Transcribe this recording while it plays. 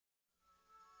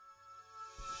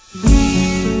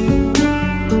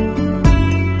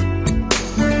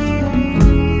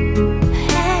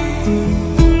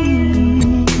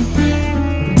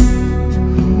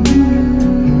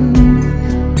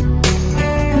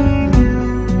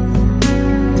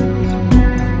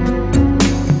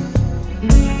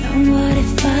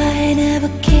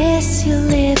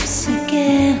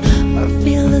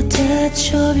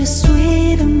Of your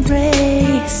sweet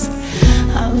embrace,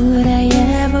 how would I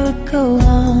ever go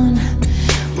on?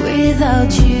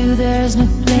 Without you there's no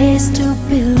place to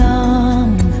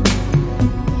belong.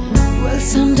 Well,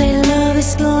 someday love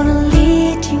is gonna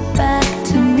lead you back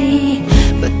to me,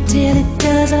 but till it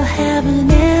does I'll have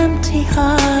an empty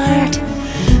heart.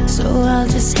 So I'll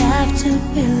just have to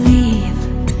believe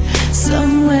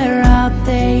somewhere out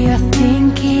there you're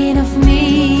thinking of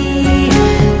me.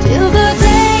 Till the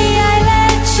day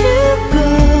you go,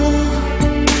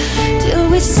 till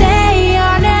we say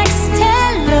our next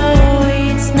hello,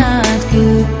 it's not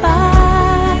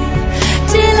goodbye.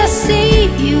 Till I see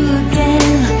you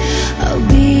again, I'll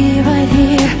be right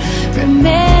here,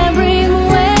 remembering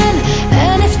when.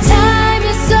 And if time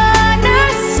is on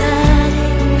our side,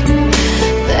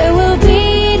 there will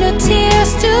be no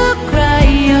tears to cry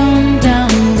on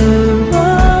down the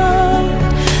road.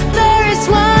 There is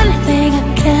one thing I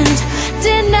can't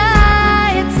deny,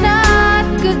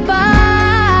 goodbye.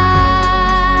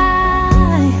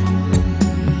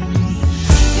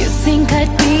 You think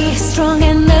I'd be strong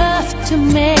enough to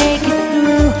make it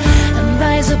through and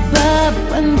rise above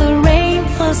when the rain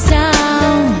falls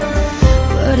down?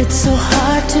 But it's so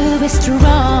hard to be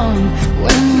strong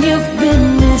when you've been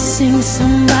missing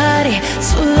somebody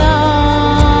so long.